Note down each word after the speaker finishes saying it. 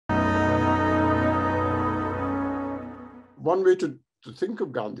one way to think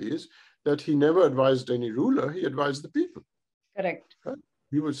of Gandhi is that he never advised any ruler, he advised the people. Correct. Right?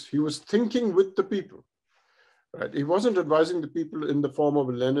 He was thinking with the people. Right? He wasn't advising the people in the form of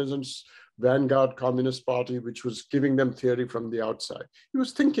a Leninist vanguard communist party, which was giving them theory from the outside. He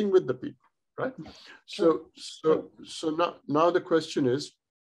was thinking with the people, right? So now the question is,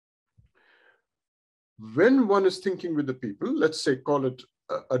 when one is thinking with the people, let's say call it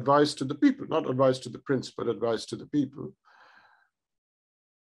advice to the people, not advice to the prince, but advice to the people.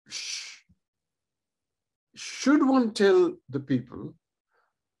 Should one tell the people,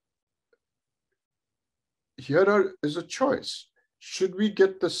 here is a choice. Should we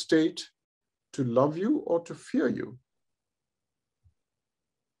get the state to love you or to fear you?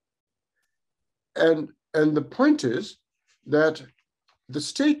 And the point is that the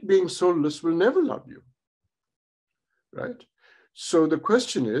state, being soulless, will never love you, right? So the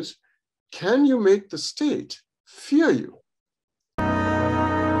question is, can you make the state fear you?